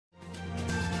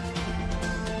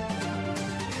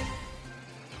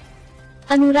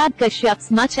Anurag Kashyap's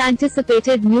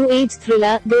much-anticipated new age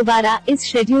thriller, Dobaaraa, is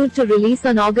scheduled to release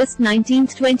on August 19,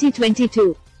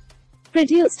 2022.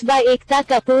 Produced by Ekta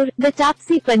Kapoor, the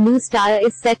Taapsee Pannu star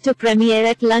is set to premiere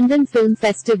at London Film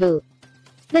Festival.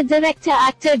 The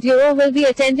director-actor duo will be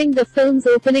attending the film's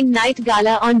opening night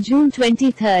gala on June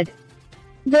 23.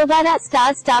 Dobaaraa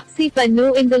stars Taapsee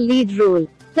Pannu in the lead role.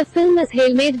 The film is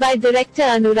hailmade by director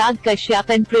Anurag Kashyap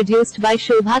and produced by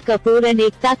Shobha Kapoor and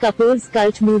Ekta Kapoor's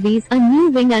Cult Movies, a new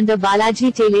wing under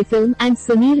Balaji Telefilm, and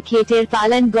Sunil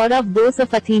Khetarpal and Gaurav Bose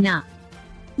of Athena.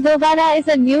 Dobaaraa is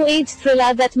a new age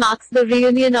thriller that marks the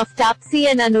reunion of Taapsee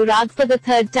and Anurag for the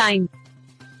third time.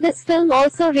 This film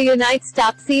also reunites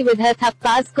Taapsee with her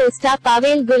Thappa's co-star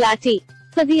Pavel Gulati.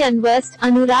 For the unversed,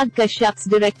 Anurag Kashyap's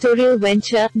directorial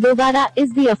venture, Dobaaraa,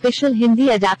 is the official Hindi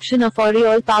adaptation of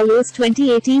Oriol Paulo's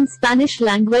 2018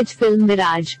 Spanish-language film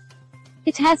Mirage.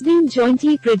 It has been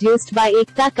jointly produced by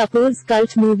Ekta Kapoor's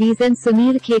Cult Movies and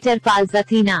Sunil Khetarpal's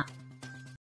Athena.